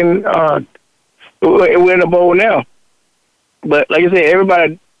team's making we're in a bowl now. But like I said,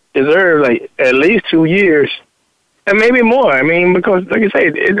 everybody deserves like at least 2 years. And maybe more. I mean, because like I say,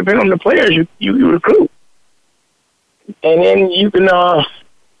 it depends on the players you recruit, and then you can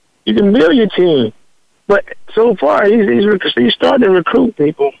build your team. But so far, he's starting to recruit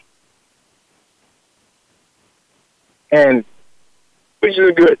people, and which is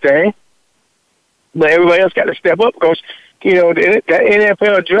a good thing. But everybody else got to step up because you know that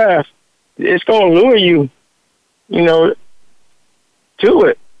NFL draft, it's going to lure you, you know, to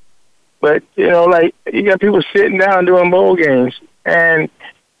it. But, you know, like, you got people sitting down doing bowl games, and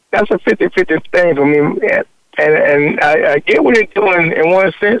that's a 50-50 thing for me. And I get what they're doing in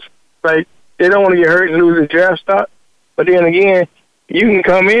one sense. Like, they don't want to get hurt and lose the draft stock. But then again, you can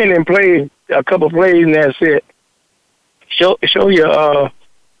come in and play a couple plays, and that's it. Show your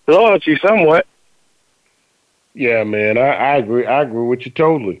loyalty somewhat. Yeah, man, I agree. I agree with you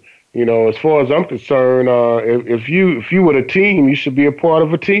totally. You know, as far as I'm concerned, if you were a team, you should be a part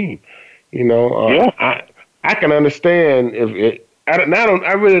of a team. You know, yeah. I can understand I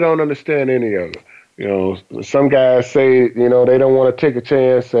really don't understand any of it. You know, some guys say, you know, they don't want to take a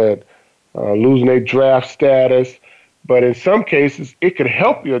chance at losing their draft status, but in some cases, it could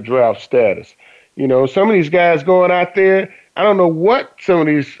help your draft status. You know, some of these guys going out there, I don't know what some of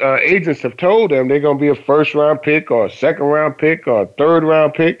these agents have told them. They're going to be a first-round pick or a second-round pick or a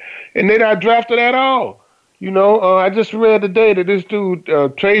third-round pick, and they're not drafted at all. You know, I just read today that this dude,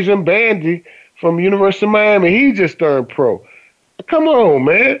 Trajan Bandy from University of Miami, he just turned pro. Come on,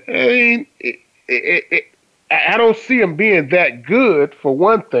 man. I mean, I don't see him being that good, for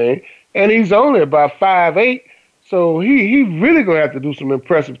one thing, and he's only about 5'8", so he really going to have to do some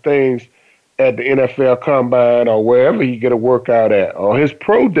impressive things at the NFL Combine or wherever he get a workout at, or his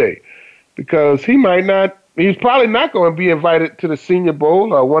pro day, because he's probably not going to be invited to the Senior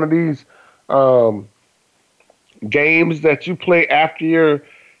Bowl or one of these games that you play after your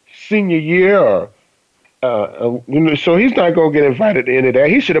senior year, or you know, so he's not going to get invited to any of that.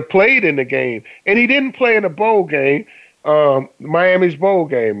 He should have played in the game, and he didn't play in the bowl game, Miami's bowl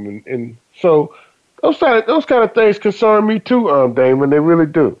game, and so those kind of things concern me too, Damon. They really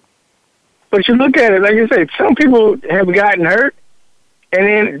do. But you look at it, like you say, some people have gotten hurt,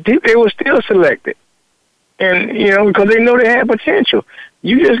 and then they were still selected, and you know, because they know they have potential.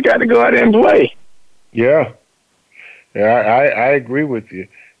 You just got to go out there and play. Yeah. Yeah, I agree with you,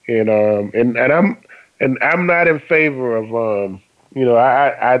 and I'm not in favor of you know,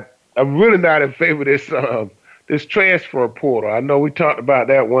 I'm really not in favor of this transfer portal. I know we talked about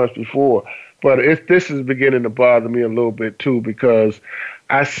that once before, but this is beginning to bother me a little bit too, because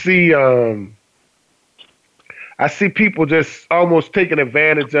I see people just almost taking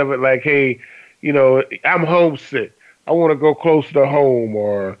advantage of it, like, hey, you know, I'm homesick, I want to go closer to home,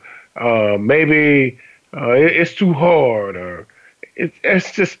 or maybe. It's too hard, or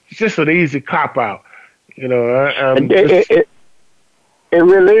it's just an easy cop out, you know. It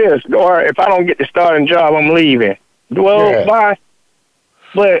really is. Or if I don't get the starting job, I'm leaving. Well, yeah. Bye.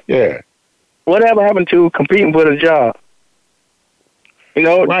 But yeah, whatever happened to competing for the job? You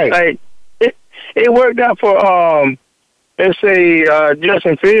know, right. Like it worked out for let's say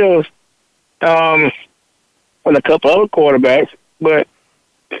Justin Fields, and a couple other quarterbacks, but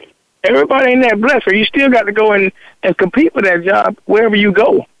everybody ain't that blessed. So you still got to go and compete for that job wherever you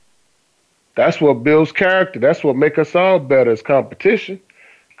go. That's what builds character. That's what makes us all better is competition.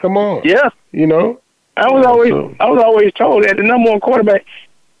 Come on. Yeah. You know? I was always told that the number one quarterback,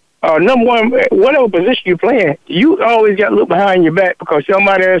 number one, whatever position you playing, you always got to look behind your back because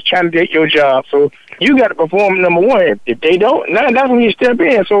somebody else trying to take your job. So you got to perform number one. If they don't, now that's when you step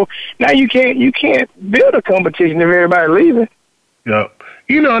in. So now you can't build a competition if everybody leaving. Yeah.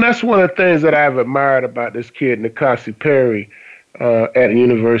 You know, and that's one of the things that I've admired about this kid, N'Kosi Perry, at the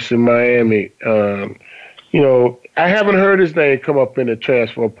University of Miami. You know, I haven't heard his name come up in the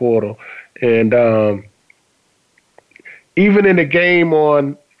transfer portal. And even in the game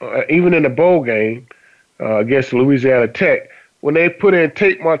even in the bowl game against Louisiana Tech, when they put in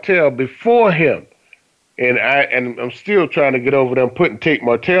Tate Martell before him, and I'm still trying to get over them putting Tate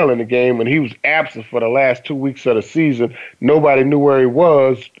Martell in the game when he was absent for the last 2 weeks of the season. Nobody knew where he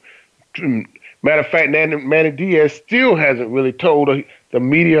was. Matter of fact, Manny Diaz still hasn't really told the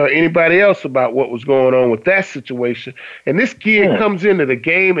media or anybody else about what was going on with that situation. And this kid comes into the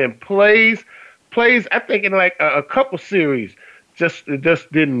game and plays, I think, in like a couple series. It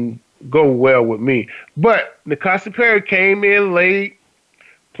just didn't go well with me. But N'Kosi Perry came in late,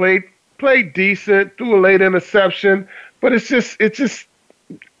 played decent, threw a late interception, but it's just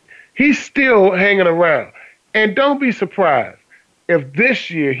he's still hanging around. And don't be surprised if this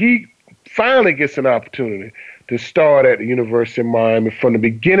year he finally gets an opportunity to start at the University of Miami from the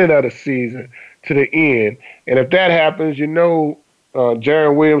beginning of the season to the end. And if that happens, you know,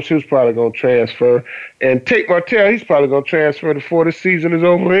 Jaron Williams, who's probably going to transfer, and Tate Martell, he's probably going to transfer before the season is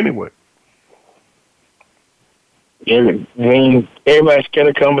over anyway. Yeah, I mean, everybody's got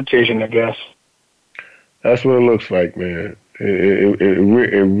a competition, I guess. That's what it looks like, man. It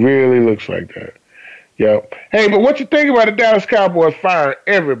really looks like that. Yeah. Hey, but what you think about the Dallas Cowboys firing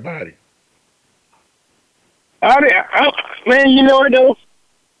everybody? Man, you know what, though?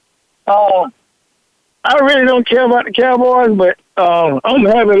 I really don't care about the Cowboys, but I'm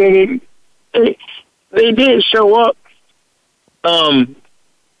happy that they did show up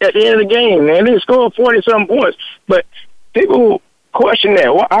at the end of the game, man. They scored 40-something points. But people question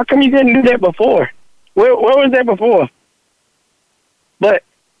that. Well, how come you didn't do that before? Where was that before? But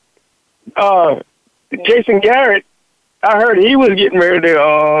Jason Garrett, I heard he was getting ready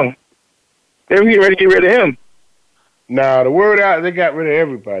to they were getting ready to get rid of him. Nah, the word out, they got rid of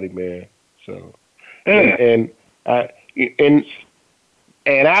everybody, man. So, and I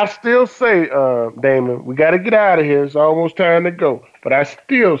still say, Damon, we got to get out of here. It's almost time to go. But I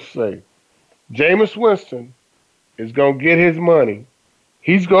still say, Jameis Winston is gonna get his money.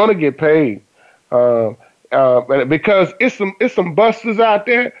 He's gonna get paid, because it's some busters out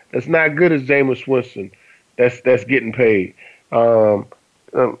there that's not good as Jameis Winston. That's getting paid. Baker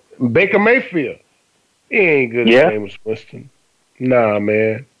Mayfield, he ain't good as Jameis Winston. Nah,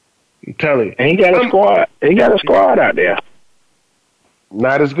 man. I'm telling you. And he got a squad. He got a squad out there.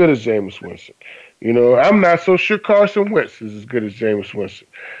 Not as good as Jameis Winston. You know, I'm not so sure Carson Wentz is as good as Jameis Winston.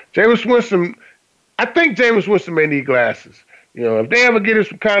 Jameis Winston, I think Jameis Winston may need glasses. You know, if they ever get him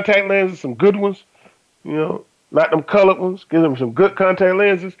some contact lenses, some good ones, you know, not them colored ones, give him some good contact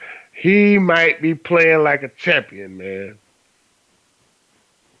lenses, he might be playing like a champion, man.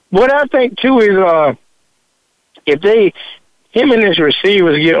 What I think, too, is if him and his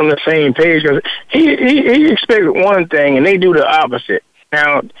receivers get on the same page, because he expected one thing, and they do the opposite.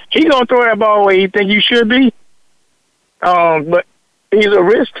 Now, he going to throw that ball where he think you should be, but he's a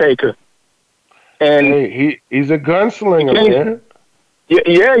risk taker. And he's a gunslinger, man.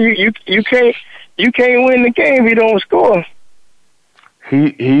 Yeah, you can't win the game if you don't score.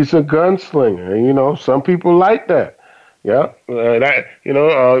 He's a gunslinger, and you know some people like that. Yeah,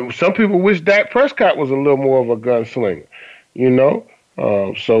 some people wish Dak Prescott was a little more of a gunslinger. You know,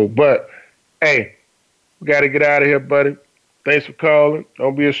 but hey, we got to get out of here, buddy. Thanks for calling.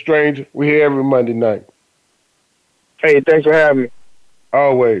 Don't be a stranger. We're here every Monday night. Hey, thanks for having me.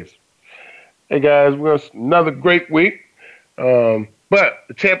 Always. Hey guys, we're another great week. But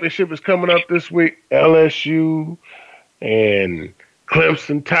the championship is coming up this week. LSU and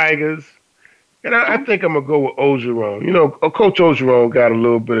Clemson Tigers. And I think I'm going to go with Orgeron. You know, Coach Orgeron got a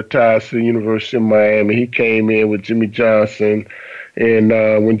little bit of ties to the University of Miami. He came in with Jimmy Johnson. And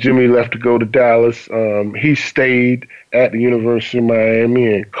when Jimmy left to go to Dallas, he stayed at the University of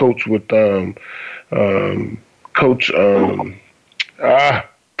Miami and coached with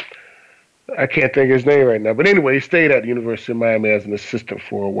I can't think of his name right now. But anyway, he stayed at the University of Miami as an assistant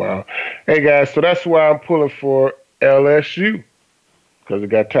for a while. Hey, guys, so that's why I'm pulling for LSU, because it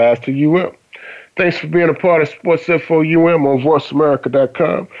got ties to UM. Thanks for being a part of Sports Info UM on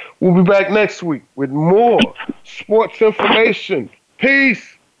VoiceAmerica.com. We'll be back next week with more sports information.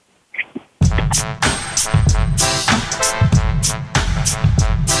 Peace.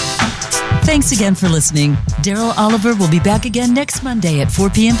 Thanks again for listening. Daryl Oliver will be back again next Monday at 4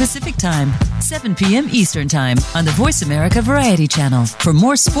 p.m. Pacific Time, 7 p.m. Eastern Time on the Voice America Variety Channel for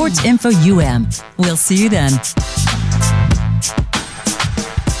more Sports Info UM. We'll see you then.